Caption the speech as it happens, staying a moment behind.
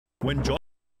When John...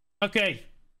 Okay.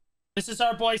 This is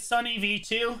our boy Sunny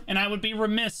V2, and I would be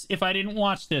remiss if I didn't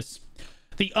watch this.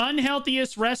 The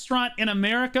unhealthiest restaurant in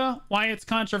America, why it's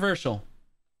controversial.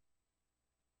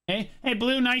 Hey,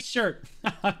 Blue, nice shirt.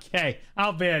 Okay,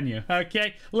 I'll ban you.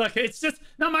 Okay, look, it's just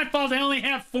not my fault. I only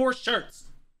have 4 shirts.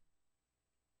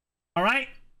 All right.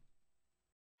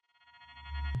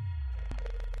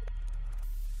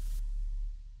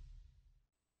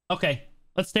 Okay,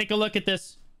 let's take a look at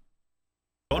this.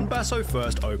 John Basso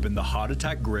first opened the Heart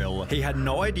Attack Grill, he had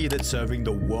no idea that serving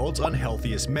the world's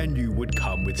unhealthiest menu would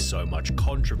come with so much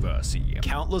controversy.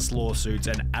 Countless lawsuits,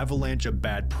 an avalanche of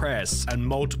bad press, and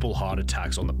multiple heart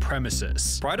attacks on the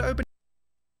premises. Prior to opening...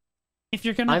 If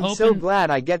you're gonna I'm so glad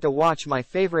I get to watch my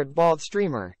favorite bald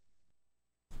streamer.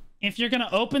 If you're gonna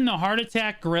open the Heart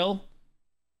Attack Grill,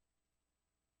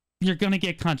 you're gonna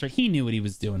get contra. He knew what he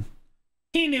was doing.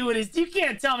 He knew what he's... You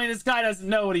can't tell me this guy doesn't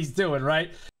know what he's doing,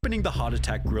 right? Opening the Heart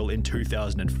Attack Grill in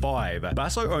 2005,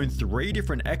 Basso owned 3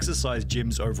 different exercise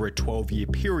gyms over a 12-year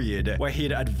period, where he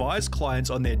had advised clients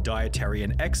on their dietary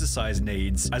and exercise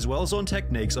needs, as well as on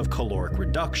techniques of caloric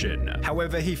reduction.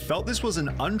 However, he felt this was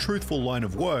an untruthful line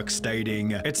of work,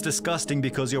 stating, "It's disgusting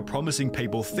because you're promising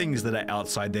people things that are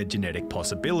outside their genetic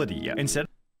possibility." Instead,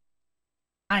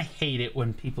 I hate it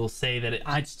when people say that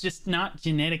it's just not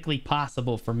genetically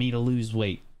possible for me to lose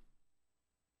weight.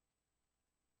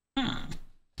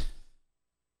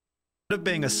 of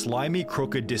being a slimy,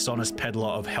 crooked, dishonest peddler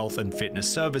of health and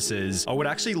fitness services, I would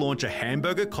actually launch a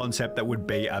hamburger concept that would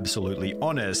be absolutely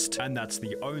honest, and that's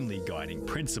the only guiding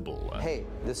principle. Hey,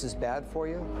 this is bad for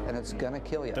you, and it's gonna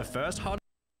kill you. The first hard...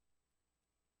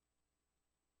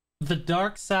 The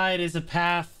dark side is a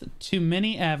path to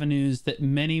many avenues that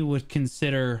many would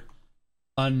consider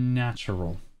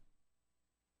unnatural.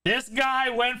 This guy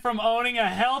went from owning a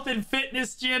health and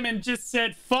fitness gym and just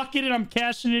said, fuck it, and I'm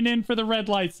cashing it in for the red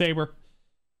lightsaber.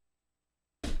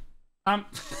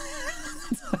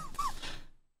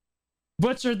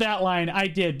 Butchered that line. I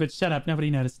did, but shut up. Nobody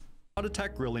noticed. Heart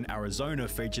Attack Grill in Arizona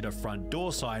featured a front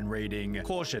door sign reading,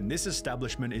 "Caution, this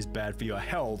establishment is bad for your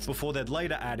health," before they'd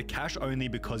later add cash only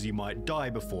because you might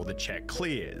die before the check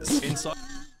clears. Inside...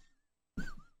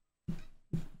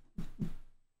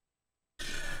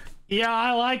 Yeah,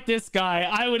 I like this guy.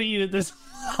 I would eat at this.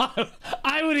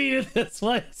 I would eat at this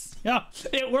place. Yeah,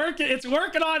 it's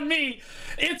working on me.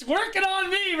 It's working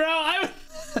on me,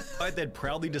 bro. They'd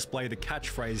proudly display the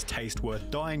catchphrase "taste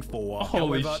worth dying for."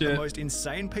 Holy However, shit. The most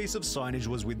insane piece of signage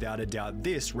was without a doubt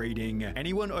this, reading,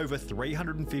 "Anyone over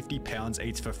 350 pounds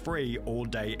eats for free all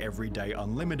day, every day,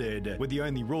 unlimited," with the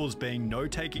only rules being no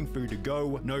taking food to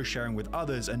go, no sharing with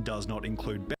others, and does not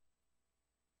include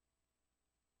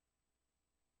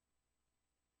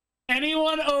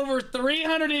Anyone over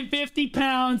 350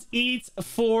 pounds eats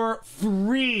for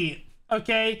free.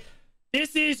 Okay,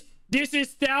 this is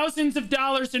thousands of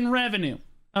dollars in revenue.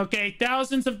 Okay,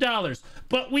 thousands of dollars.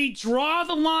 But we draw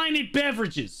the line at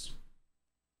beverages.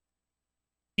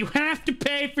 You have to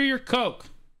pay for your Coke.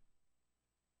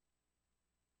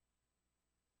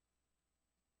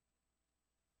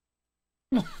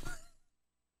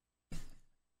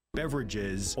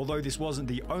 beverages, although this wasn't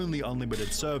the only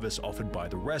unlimited service offered by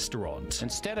the restaurant.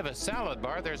 Instead of a salad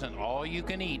bar, there's an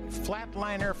all-you-can-eat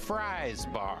flatliner fries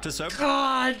bar. To serve...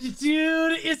 God,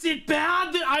 dude, is it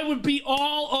bad that I would be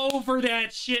all over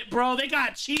that shit, bro? They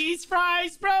got cheese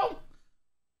fries, bro?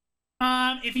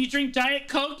 If you drink Diet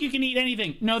Coke, you can eat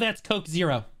anything. No, that's Coke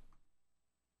Zero.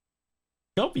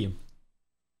 Copium.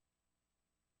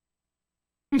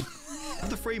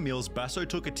 The free meals, Basso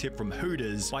took a tip from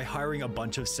Hooters by hiring a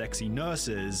bunch of sexy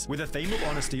nurses with a theme of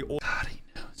honesty. God, he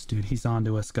knows, dude. He's on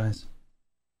to us, guys.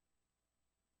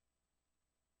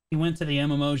 He went to the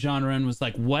MMO genre and was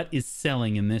like, what is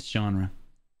selling in this genre?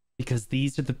 Because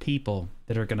these are the people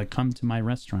that are going to come to my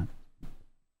restaurant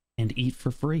and eat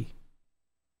for free.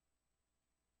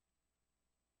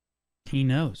 He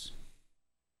knows.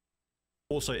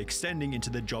 Also extending into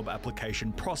the job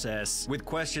application process, with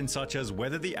questions such as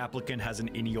whether the applicant has an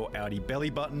innie or outie belly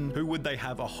button, who would they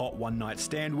have a hot one-night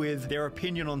stand with, their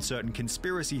opinion on certain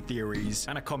conspiracy theories,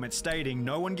 and a comment stating,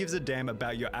 no one gives a damn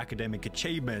about your academic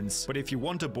achievements, but if you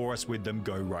want to bore us with them,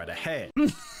 go right ahead.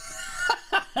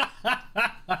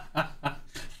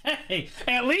 Hey,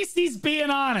 at least he's being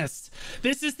honest.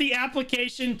 This is the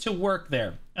application to work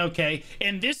there, okay?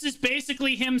 And this is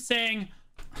basically him saying,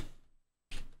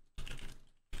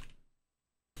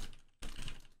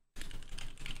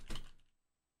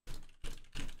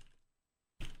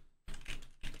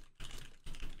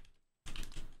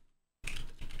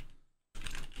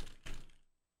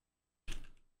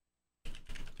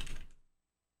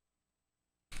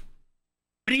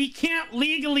 But he can't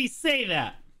legally say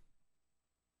that.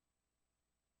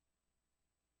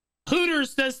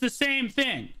 Hooters does the same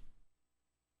thing.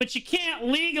 But you can't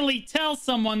legally tell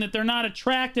someone that they're not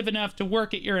attractive enough to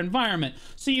work at your environment.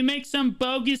 So you make some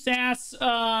bogus ass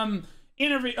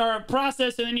interview or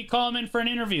process, and then you call them in for an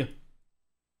interview.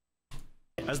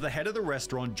 As the head of the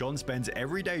restaurant, John spends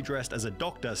every day dressed as a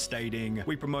doctor, stating,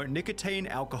 "We promote nicotine,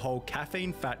 alcohol,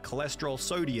 caffeine, fat, cholesterol,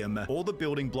 sodium, all the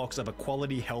building blocks of a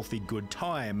quality, healthy, good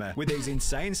time," with these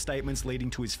insane statements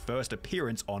leading to his first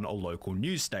appearance on a local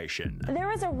news station.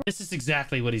 This is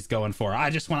exactly what he's going for. I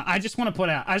just want to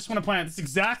point out this is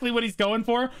exactly what he's going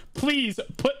for. Please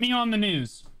put me on the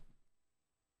news.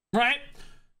 Right?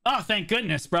 Oh, thank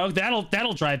goodness, bro.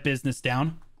 That'll drive business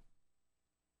down.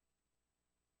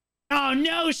 Oh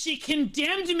no, she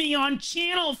condemned me on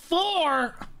Channel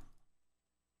 4.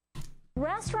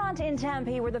 Restaurant in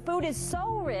Tempe where the food is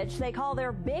so rich they call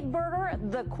their big burger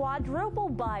the quadruple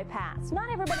bypass. Not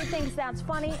everybody thinks that's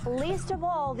funny, least of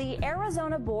all the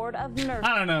Arizona Board of Nursing.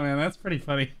 I don't know, man. That's pretty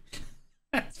funny.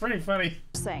 That's pretty funny.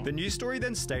 The news story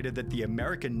then stated that the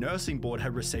American Nursing Board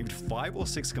had received 5 or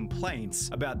 6 complaints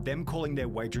about them calling their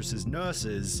waitresses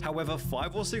nurses. However,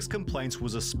 5 or 6 complaints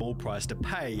was a small price to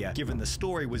pay, given the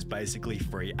story was basically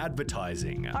free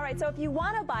advertising. All right, so if you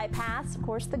want to bypass, of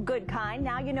course, the good kind,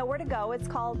 now you know where to go. It's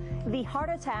called the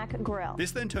Heart Attack Grill.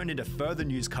 This then turned into further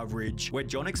news coverage, where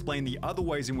John explained the other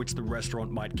ways in which the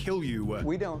restaurant might kill you.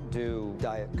 We don't do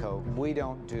Diet Coke. We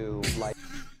don't do light.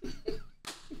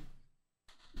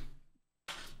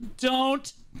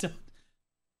 Don't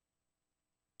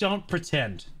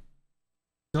pretend.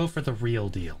 Go for the real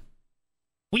deal.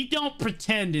 We don't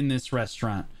pretend in this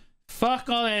restaurant. Fuck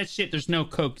all that shit. There's no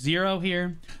Coke Zero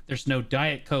here. There's no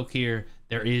Diet Coke here.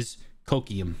 There is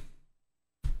Cokium.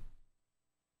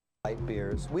 Light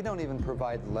beers. We don't even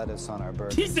provide lettuce on our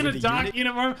burgers. He's in a doc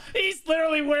uniform. He's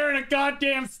literally wearing a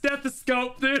goddamn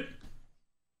stethoscope, dude.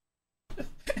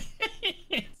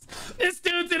 This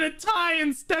dude's in a tie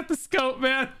and stethoscope,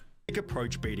 man.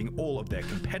 Approach beating all of their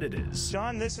competitors.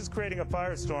 John, this is creating a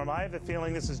firestorm. I have a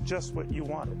feeling this is just what you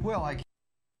wanted. Well,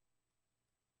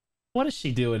 What is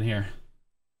she doing here?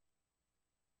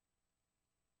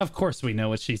 Of course we know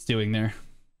what she's doing there.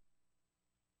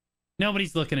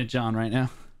 Nobody's looking at John right now.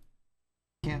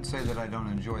 can't say that I don't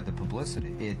enjoy the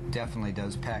publicity. It definitely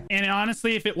does pack And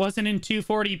honestly, if it wasn't in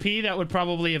 240p, that would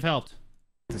probably have helped.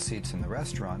 the seats in the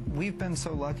restaurant. We've been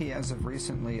so lucky as of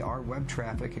recently, our web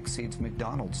traffic exceeds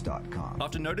McDonald's.com.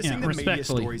 After noticing that media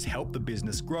stories help the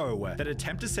business grow, that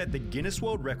attempt to set the Guinness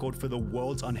World Record for the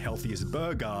world's unhealthiest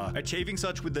burger, achieving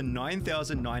such with the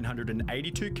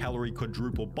 9,982 calorie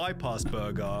quadruple bypass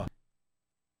burger.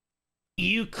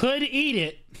 You could eat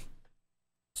it,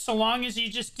 so long as you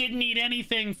just didn't eat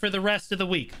anything for the rest of the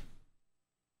week.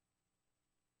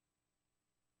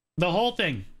 The whole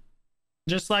thing.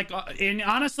 Just like, and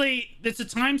honestly, it's a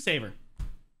time saver.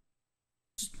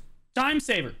 Just time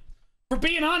saver. For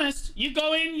being honest, you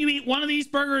go in, you eat one of these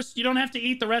burgers, you don't have to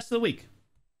eat the rest of the week.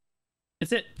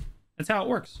 That's it. That's how it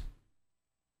works.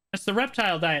 That's the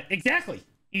reptile diet. Exactly.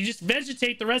 You just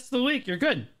vegetate the rest of the week. You're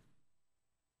good.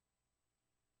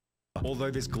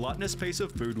 Although this gluttonous piece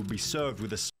of food will be served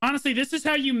with a... Honestly, this is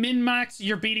how you min-max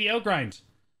your BDO grind.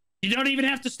 You don't even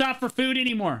have to stop for food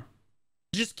anymore.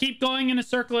 Just keep going in a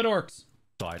circle at orcs.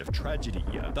 Side of tragedy.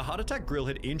 The Heart Attack Grill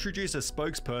had introduced a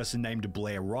spokesperson named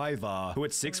Blair River, who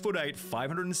at 6'8",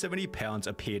 570 pounds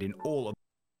appeared in all of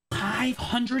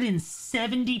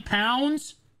 570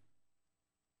 pounds?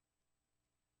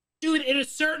 Dude, at a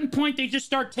certain point, they just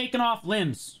start taking off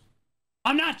limbs.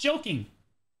 I'm not joking.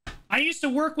 I used to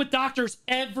work with doctors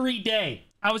every day.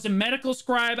 I was a medical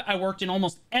scribe. I worked in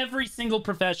almost every single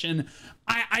profession.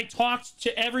 I talked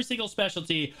to every single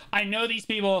specialty. I know these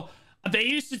people. They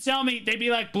used to tell me, they'd be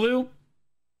like, Blue,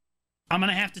 I'm going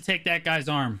to have to take that guy's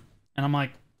arm. And I'm like,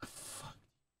 fuck.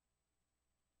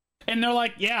 And they're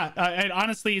like, yeah, and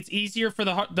honestly, it's easier for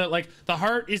the heart. The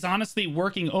heart is honestly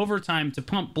working overtime to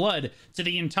pump blood to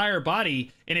the entire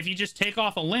body. And if you just take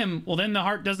off a limb, well, then the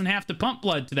heart doesn't have to pump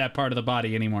blood to that part of the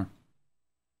body anymore.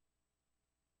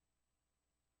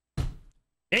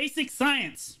 Basic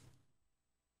science.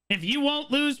 If you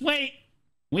won't lose weight,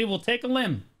 we will take a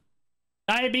limb.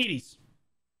 Diabetes.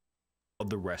 Of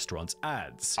the restaurant's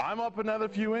ads. I'm up another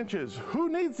few inches. Who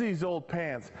needs these old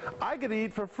pants? I could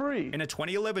eat for free. In a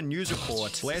 2011 news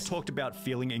report, Blair talked about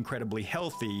feeling incredibly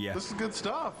healthy. This is good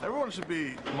stuff. Everyone should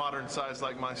be modern sized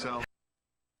like myself.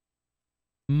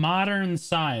 Modern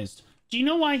sized. Do you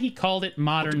know why he called it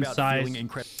modern sized?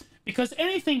 Because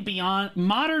anything beyond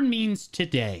modern means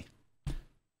today.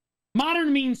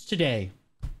 Modern means today.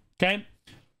 Okay?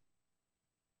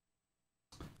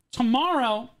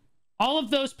 tomorrow, all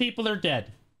of those people are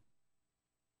dead.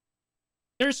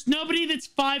 There's nobody that's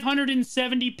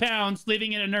 570 pounds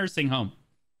living in a nursing home.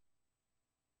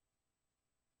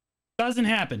 Doesn't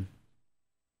happen.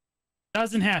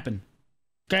 Doesn't happen.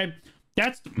 Okay?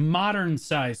 That's modern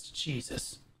sized.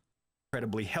 Jesus.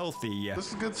 Incredibly healthy. This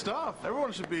is good stuff.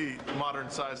 Everyone should be modern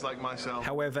sized like myself.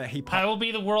 However, he I will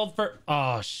be the world for...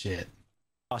 Oh, shit.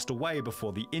 passed away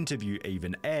before the interview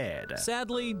even aired.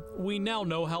 Sadly, we now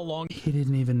know how long He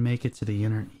didn't even make it to the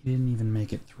internet. He didn't even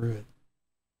make it through it.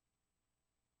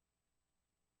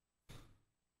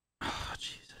 Oh,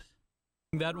 Jesus.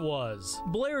 that was.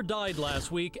 Blair died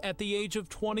last week at the age of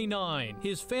 29.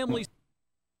 His family...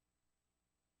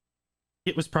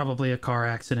 It was probably a car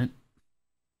accident.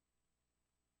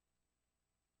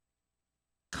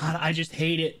 God, I just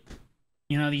hate it.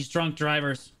 You know, these drunk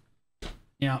drivers.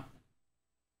 Yeah.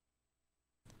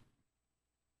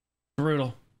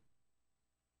 Brutal.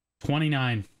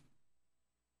 29.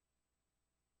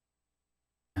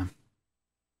 Yeah.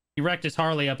 He wrecked his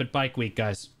Harley up at Bike Week,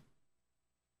 guys.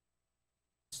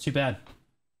 It's too bad.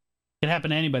 It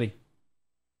happen to anybody.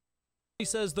 He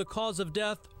says the cause of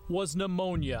death was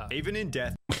pneumonia. Even in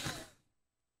death.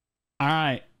 All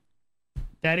right.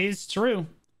 That is true.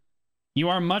 You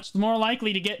are much more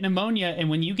likely to get pneumonia, and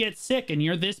when you get sick and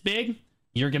you're this big,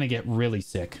 you're going to get really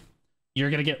sick. You're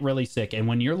going to get really sick. And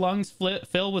when your lungs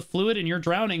fill with fluid and you're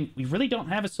drowning, we really don't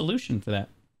have a solution for that.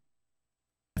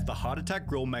 The Heart Attack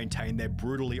Grill maintained their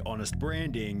brutally honest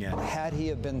branding. Had he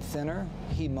have been thinner,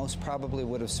 he most probably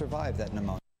would have survived that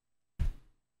pneumonia.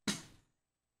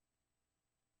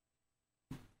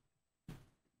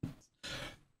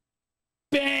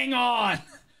 Bang on!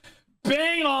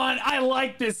 Bang on! I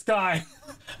like this guy.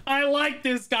 I like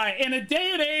this guy. In a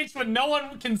day and age when no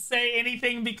one can say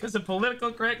anything because of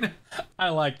political correctness, I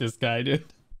like this guy, dude.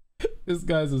 This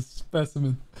guy's a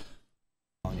specimen.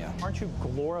 Oh, yeah. Aren't you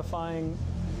glorifying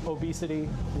obesity,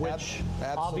 which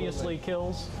obviously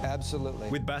kills? Absolutely.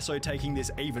 With Basso taking this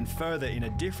even further in a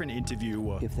different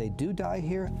interview. If they do die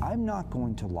here, I'm not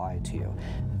going to lie to you.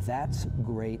 That's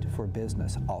great for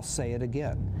business. I'll say it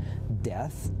again.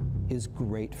 Death is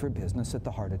great for business at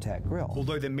the Heart Attack Grill.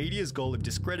 Although the media's goal of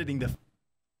discrediting the...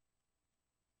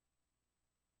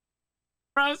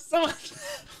 Bro,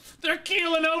 they're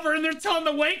keeling over and they're telling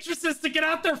the waitresses to get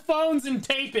out their phones and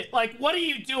tape it. Like, what are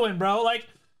you doing, bro? Like...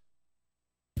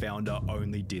 founder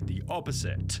only did the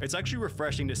opposite. It's actually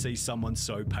refreshing to see someone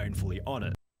so painfully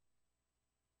honest.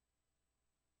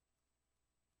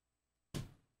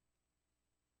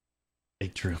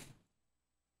 True.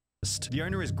 The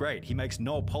owner is great. He makes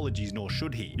no apologies, nor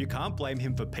should he. You can't blame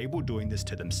him for people doing this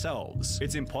to themselves.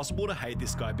 It's impossible to hate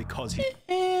this guy because he's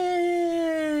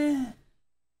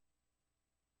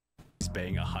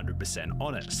being 100%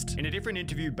 honest. In a different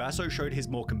interview, Basso showed his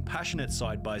more compassionate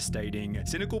side by stating,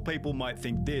 cynical people might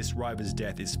think this, River's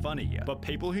death, is funny, but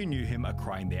people who knew him are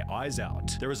crying their eyes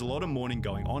out. There is a lot of mourning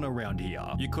going on around here.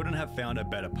 You couldn't have found a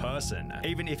better person.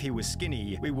 Even if he was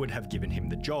skinny, we would have given him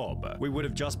the job. We would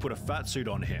have just put a fat suit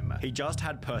on him. He just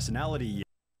had personality.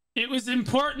 It was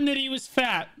important that he was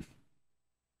fat,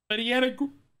 but he had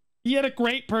a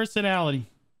great personality.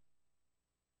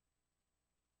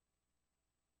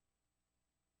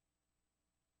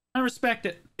 I respect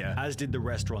it. As did the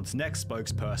restaurant's next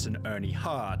spokesperson, Ernie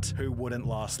Hart, who wouldn't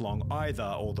last long either,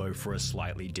 although for a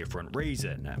slightly different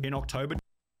reason. In October...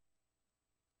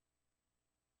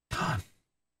 God.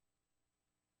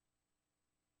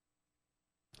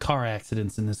 Car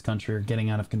accidents in this country are getting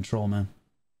out of control, man.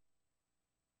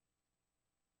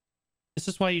 This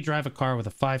is why you drive a car with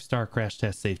a 5-star crash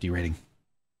test safety rating.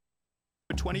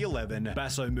 In 2011,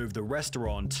 Basso moved the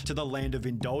restaurant to the land of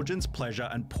indulgence, pleasure,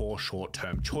 and poor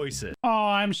short-term choices. Oh,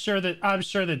 I'm sure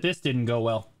that this didn't go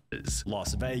well.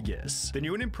 Las Vegas. The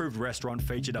new and improved restaurant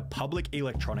featured a public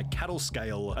electronic cattle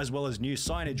scale, as well as new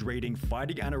signage reading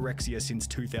 "Fighting Anorexia since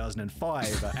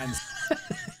 2005" and...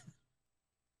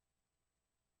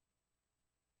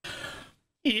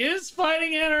 He is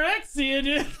fighting anorexia,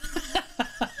 dude.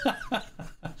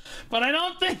 But I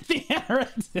don't think the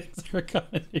anorexics are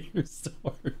gonna do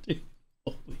sorting.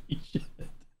 Holy shit.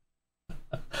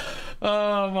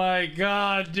 Oh my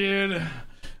god, dude.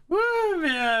 Woo,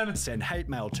 man. Send hate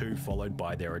mail to, followed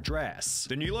by their address.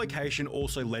 The new location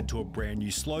also led to a brand new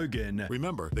slogan.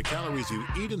 Remember, the calories you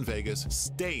eat in Vegas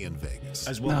stay in Vegas.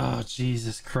 As well. Oh,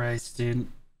 Jesus Christ, dude.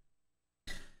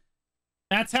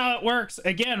 That's how it works.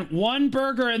 Again, one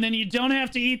burger and then you don't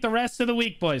have to eat the rest of the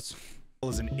week, boys.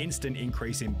 as an instant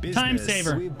increase in business. Time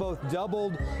saver. We've both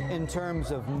doubled in terms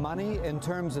of money, in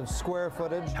terms of square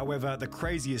footage. However, the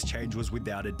craziest change was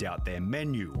without a doubt their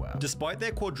menu. Despite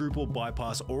their quadruple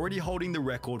bypass already holding the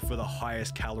record for the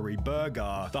highest calorie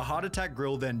burger, the Heart Attack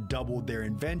Grill then doubled their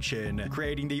invention,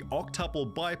 creating the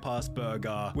octuple bypass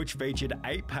burger, which featured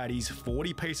 8 patties,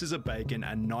 40 pieces of bacon,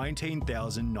 and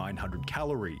 19,900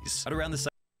 calories. At around the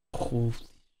same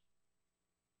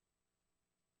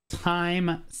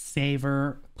Time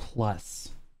saver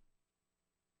plus.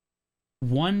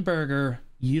 One burger,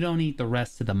 you don't eat the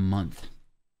rest of the month.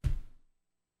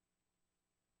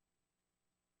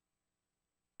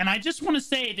 And I just want to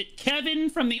say that Kevin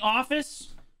from The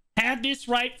Office had this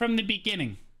right from the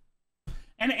beginning.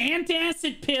 An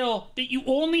antacid pill that you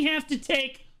only have to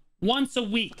take once a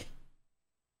week.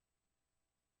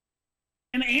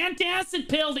 An antacid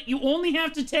pill that you only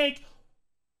have to take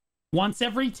once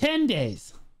every 10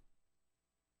 days.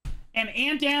 An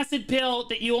antacid pill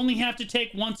that you only have to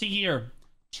take once a year.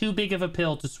 Too big of a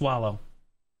pill to swallow.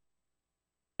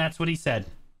 That's what he said.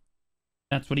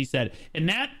 That's what he said. And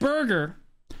that burger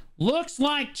looks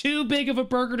like too big of a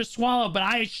burger to swallow, but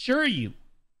I assure you,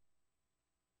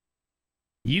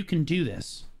 you can do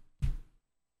this.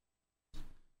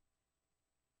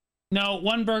 No,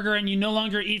 one burger and you no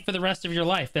longer eat for the rest of your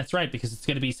life. That's right, because it's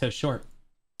going to be so short.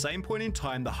 Same point in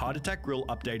time, the Heart Attack Grill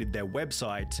updated their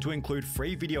website to include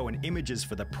free video and images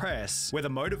for the press, where the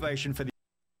motivation for the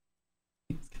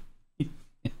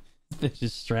They're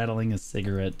just straddling a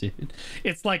cigarette, dude.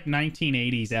 It's like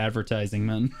 1980s advertising,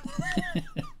 man.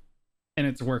 And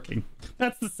it's working.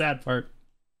 That's the sad part.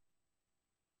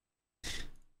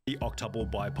 The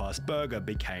octuple bypass burger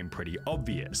became pretty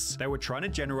obvious. They were trying to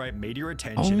generate media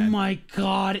attention. Oh my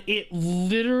god, it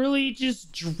literally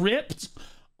just dripped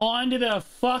onto the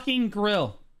fucking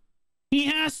grill. He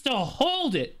has to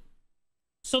hold it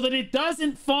so that it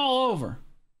doesn't fall over.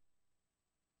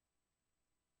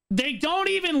 They don't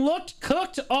even look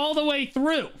cooked all the way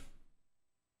through.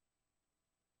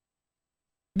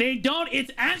 They don't, it's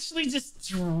actually just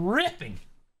dripping.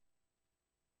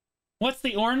 What's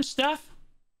the orange stuff?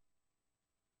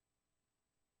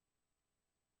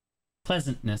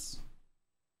 Pleasantness.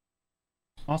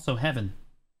 Also heaven.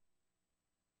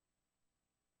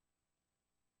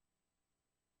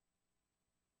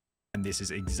 And this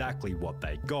is exactly what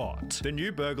they got. The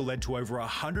new burger led to over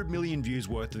 100 million views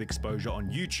worth of exposure on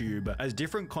YouTube as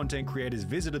different content creators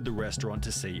visited the restaurant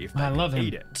to see if they could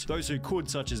eat it. Those who could,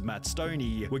 such as Matt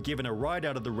Stoney, were given a ride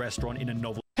out of the restaurant in a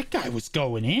novel. That guy was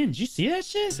going in. Did you see that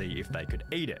shit? See if they could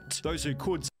eat it. Those who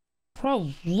could. Bro,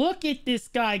 look at this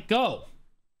guy go.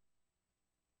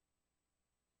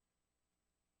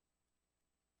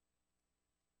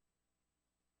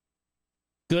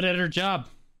 Good at her job.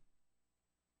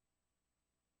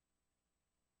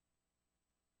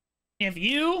 If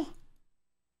you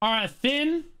are a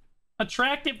thin,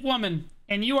 attractive woman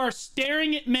and you are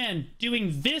staring at men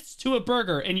doing this to a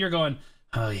burger and you're going,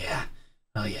 oh yeah,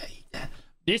 eat that.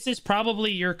 This is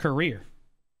probably your career.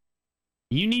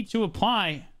 You need to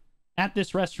apply at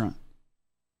this restaurant.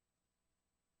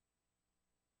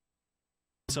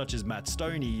 Such as Matt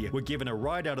Stoney, were given a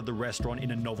ride out of the restaurant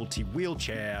in a novelty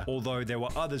wheelchair, although there were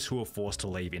others who were forced to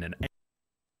leave in an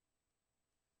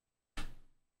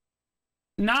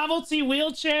novelty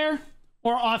wheelchair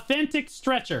or authentic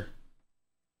stretcher?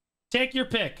 Take your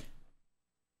pick.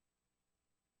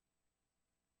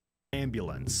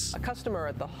 ambulance. A customer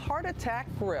at the Heart Attack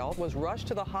Grill was rushed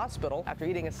to the hospital after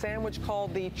eating a sandwich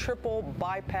called the Triple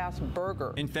Bypass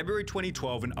Burger. In February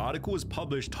 2012, an article was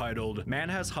published titled "Man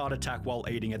Has Heart Attack While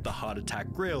Eating at the Heart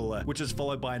Attack Grill," which is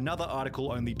followed by another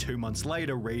article only 2 months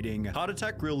later reading, "Heart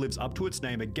Attack Grill lives up to its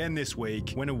name again this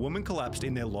week when a woman collapsed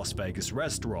in their Las Vegas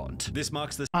restaurant." This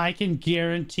marks the... I can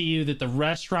guarantee you that the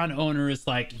restaurant owner is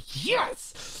like,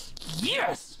 yes,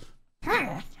 yes.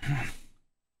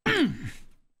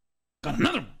 Got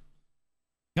another one.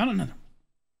 Got another one.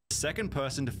 Second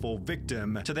person to fall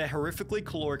victim to their horrifically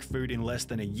caloric food in less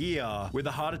than a year, with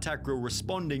the Heart Attack Grill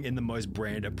responding in the most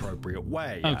brand appropriate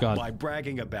way by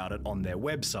bragging about it on their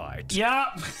website. Yeah.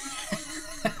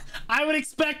 I would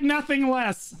expect nothing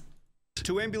less.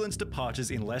 2 ambulance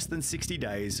departures in less than 60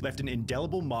 days left an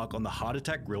indelible mark on the Heart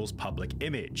Attack Grill's public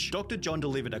image. Dr. John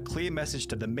delivered a clear message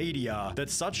to the media that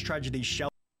such tragedies shall...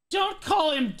 Don't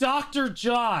call him Dr.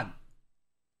 John.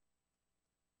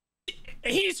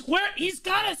 He's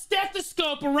got a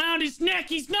stethoscope around his neck.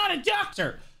 He's not a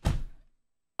doctor.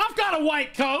 I've got a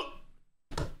white coat.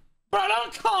 Bro,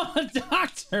 don't call him a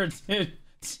doctor, dude.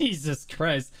 Jesus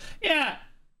Christ. Yeah,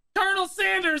 Colonel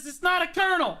Sanders is not a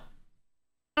colonel.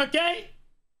 Okay?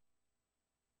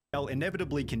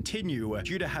 inevitably continue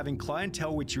due to having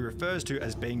clientele which he refers to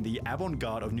as being the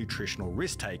avant-garde of nutritional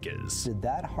risk takers. Did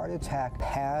that heart attack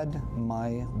pad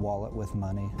my wallet with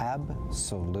money?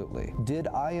 Absolutely. Did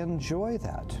I enjoy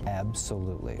that?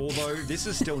 Absolutely. Although this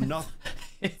is still nothing.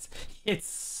 It's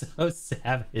so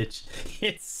savage.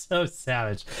 It's so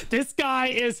savage. This guy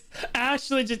is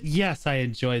actually just, yes, I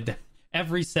enjoyed that.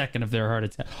 Every second of their heart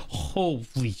attack.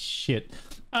 Holy shit.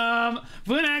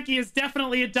 Funaki is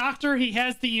definitely a doctor. He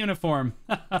has the uniform.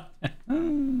 That's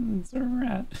where we're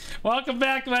at. Welcome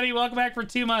back, buddy. Welcome back for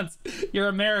 2 months. You're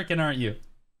American, aren't you?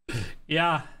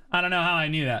 Yeah, I don't know how I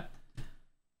knew that.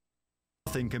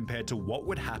 Nothing compared to what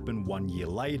would happen 1 year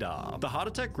later. The Heart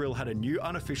Attack Grill had a new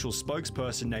unofficial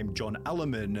spokesperson named John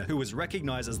Elden, who was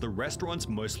recognized as the restaurant's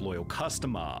most loyal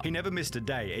customer. He never missed a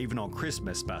day, even on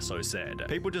Christmas, Basso said.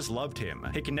 People just loved him.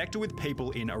 He connected with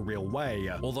people in a real way,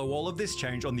 although all of this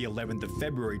changed on the 11th of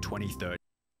February 2013.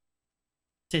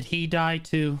 Did he die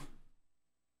too?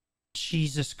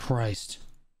 Jesus Christ.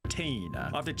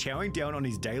 After chowing down on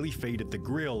his daily feed at the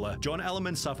grill, John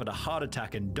Elden suffered a heart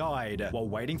attack and died while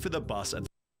waiting for the bus at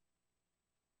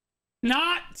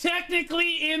Not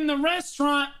technically in the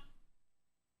restaurant.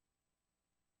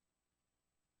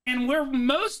 And where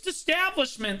most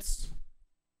establishments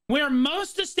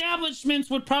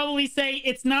would probably say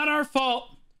it's not our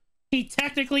fault. He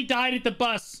technically died at the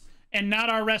bus and not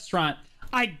our restaurant.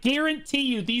 I guarantee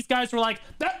you these guys were like,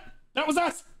 that was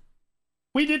us.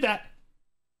 We did that.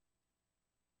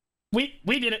 We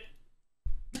did it.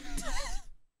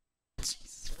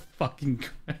 Jesus fucking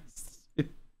Christ.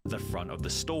 The front of the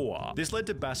store. This led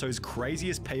to Basso's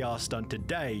craziest PR stunt to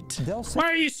date. Why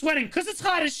are you sweating? Because it's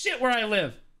hot as shit where I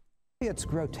live. It's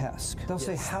grotesque. They'll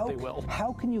say,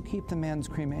 how can you keep the man's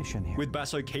cremation here? With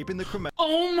Basso keeping the cremation.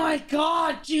 Oh my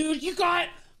God, dude,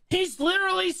 he's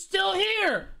literally still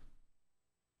here.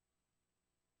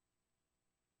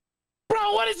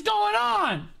 Bro, what is going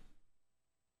on?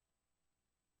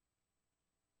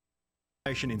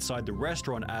 Inside the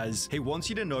restaurant as he wants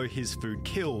you to know his food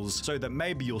kills so that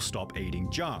maybe you'll stop eating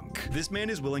junk. This man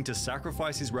is willing to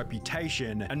sacrifice his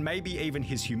reputation and maybe even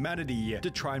his humanity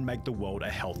to try and make the world a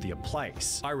healthier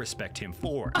place. I respect him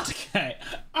for it.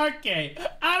 Okay.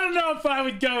 I don't know if I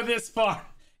would go this far.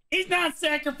 He's not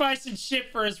sacrificing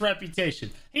shit for his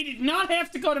reputation. He did not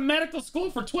have to go to medical school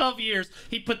for 12 years.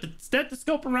 He put the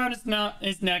stethoscope around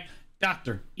his neck.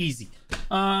 Doctor, easy.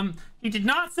 He did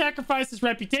not sacrifice his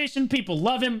reputation. People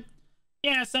love him.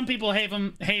 Yeah, some people hate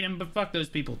him, but fuck those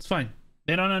people. It's fine.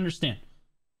 They don't understand.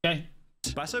 Okay?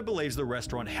 Basso believes the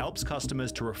restaurant helps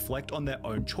customers to reflect on their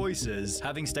own choices,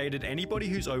 having stated anybody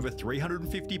who's over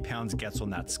 350 pounds gets on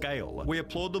that scale. We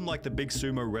applaud them like the big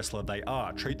sumo wrestler they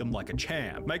are, treat them like a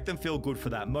champ, make them feel good for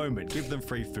that moment, give them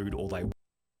free food all they want.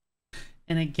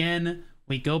 And again,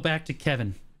 we go back to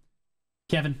Kevin.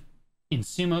 Kevin, in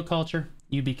sumo culture,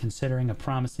 you'd be considering a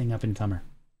promising up-and-comer.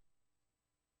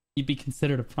 You'd be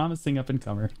considered a promising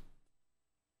up-and-comer.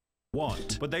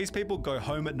 But these people go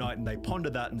home at night and they ponder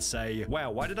that and say, wow,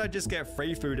 why did I just get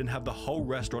free food and have the whole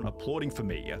restaurant applauding for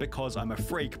me? Because I'm a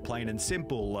freak, plain and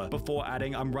simple. Before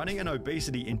adding, I'm running an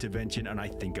obesity intervention and I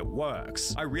think it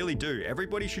works. I really do.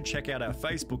 Everybody should check out our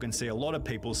Facebook and see a lot of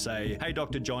people say, hey,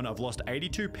 Dr. John, I've lost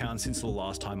 82 pounds since the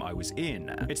last time I was in.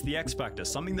 It's the X factor,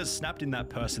 something that snapped in that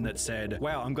person that said,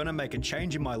 wow, I'm gonna make a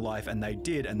change in my life, and they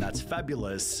did, and that's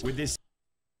fabulous. With this,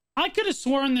 I could have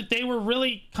sworn that they were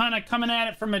really kind of coming at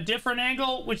it from a different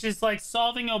angle, which is like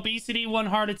solving obesity one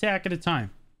heart attack at a time.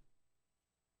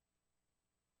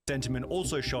 Sentiment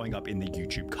also showing up in the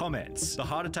YouTube comments. The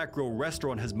Heart Attack Grill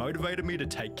restaurant has motivated me to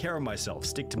take care of myself,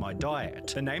 stick to my diet.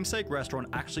 The namesake restaurant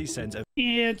actually sends a...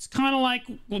 It's kind of like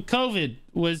what COVID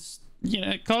was,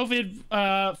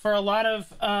 COVID for a lot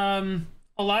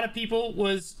of people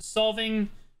was solving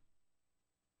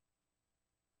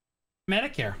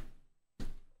Medicare.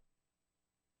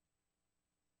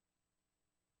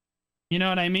 You know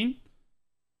what I mean?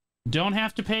 Don't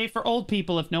have to pay for old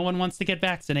people if no one wants to get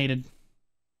vaccinated.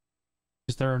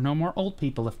 Because there are no more old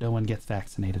people if no one gets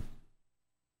vaccinated.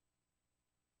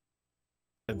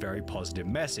 A very positive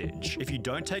message. If you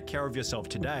don't take care of yourself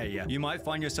today, you might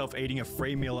find yourself eating a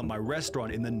free meal at my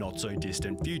restaurant in the not so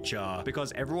distant future,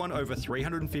 because everyone over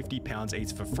 350 pounds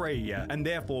eats for free, and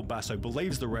therefore Basso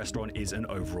believes the restaurant is an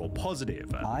overall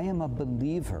positive. I am a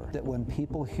believer that when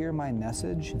people hear my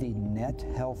message, the net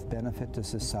health benefit to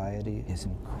society is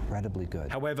incredibly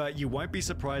good. However, you won't be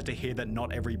surprised to hear that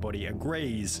not everybody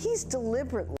agrees. He's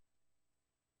deliberately...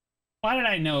 Why did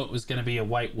I know it was going to be a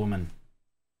white woman?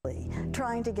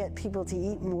 Trying to get people to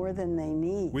eat more than they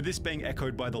need. With this being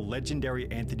echoed by the legendary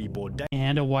Anthony Bourdain.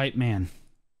 And a white man.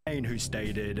 who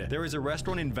stated, "There is a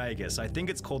restaurant in Vegas, I think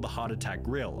it's called the Heart Attack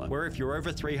Grill, where if you're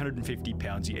over 350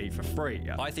 pounds you eat for free.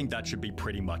 I think that should be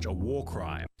pretty much a war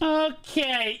crime."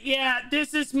 Okay, yeah,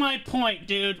 this is my point,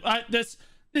 dude.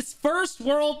 This first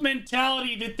world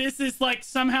mentality that this is like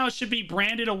somehow should be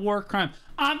branded a war crime.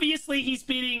 Obviously, he's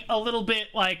being a little bit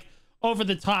like over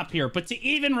the top here, but to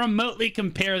even remotely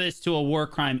compare this to a war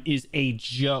crime is a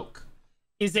joke.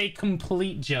 Is a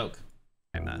complete joke.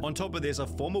 On top of this, a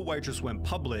former waitress went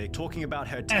public talking about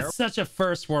her That's such a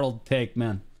first world take,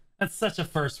 man. That's such a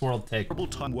first world take. Terrible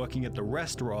time working at the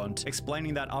restaurant,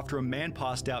 explaining that after a man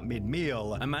passed out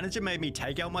mid-meal, a manager made me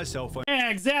take out my cell phone. Yeah,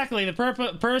 exactly.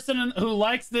 The person who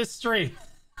likes this stream.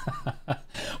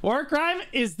 War crime?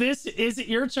 Is it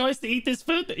your choice to eat this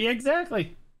food? Yeah,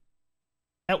 exactly.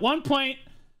 At one point,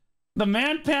 the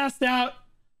man passed out.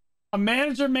 A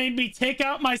manager made me take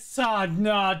out my sod.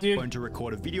 Nah, dude. Going to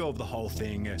record a video of the whole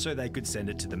thing so they could send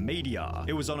it to the media.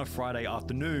 It was on a Friday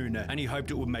afternoon, and he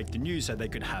hoped it would make the news so they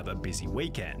could have a busy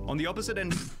weekend. On the opposite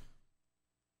end...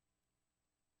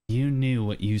 You knew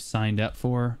what you signed up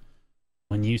for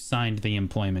when you signed the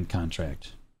employment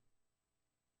contract.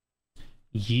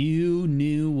 You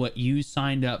knew what you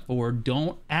signed up for.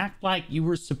 Don't act like you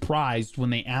were surprised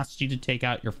when they asked you to take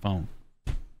out your phone.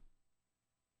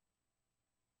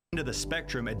 End of the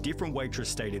spectrum, a different waitress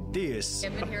stated this.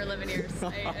 I've been here 11 years.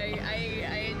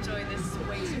 I enjoy this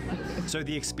way too much. So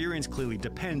the experience clearly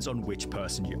depends on which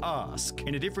person you ask.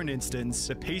 In a different instance,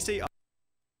 the PC...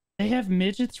 They have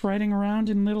midgets riding around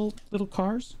in little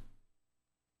cars?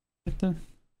 What the...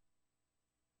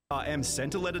 RM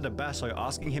sent a letter to Basso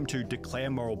asking him to declare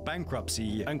moral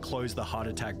bankruptcy and close the Heart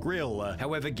Attack Grill.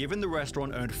 However, given the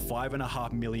restaurant earned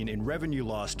 $5.5 million in revenue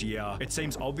last year, it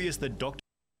seems obvious that Dr.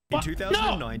 In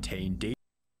 2019,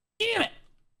 Damn it!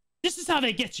 This is how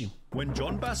they get you. When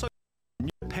John Basso...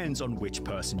 depends on which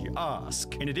person you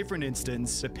ask. In a different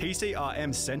instance, the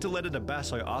PCRM sent a letter to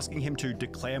Basso asking him to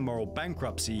declare moral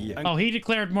bankruptcy and... Oh, he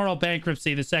declared moral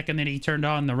bankruptcy the second that he turned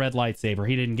on the red lightsaber.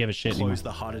 He didn't give a shit anymore. Close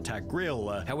the Heart Attack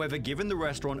Grill. However, given the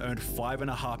restaurant earned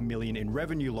 $5.5 million in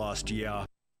revenue last year...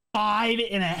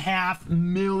 $5.5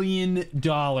 million.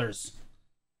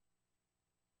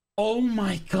 Oh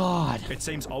my God. It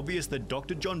seems obvious that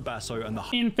Dr. John Basso and the...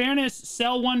 In fairness,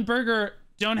 sell one burger,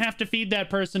 don't have to feed that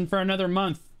person for another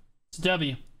month. It's a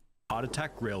W. Heart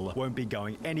Attack Grill won't be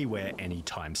going anywhere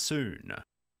anytime soon.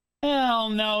 Hell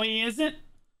no, he isn't.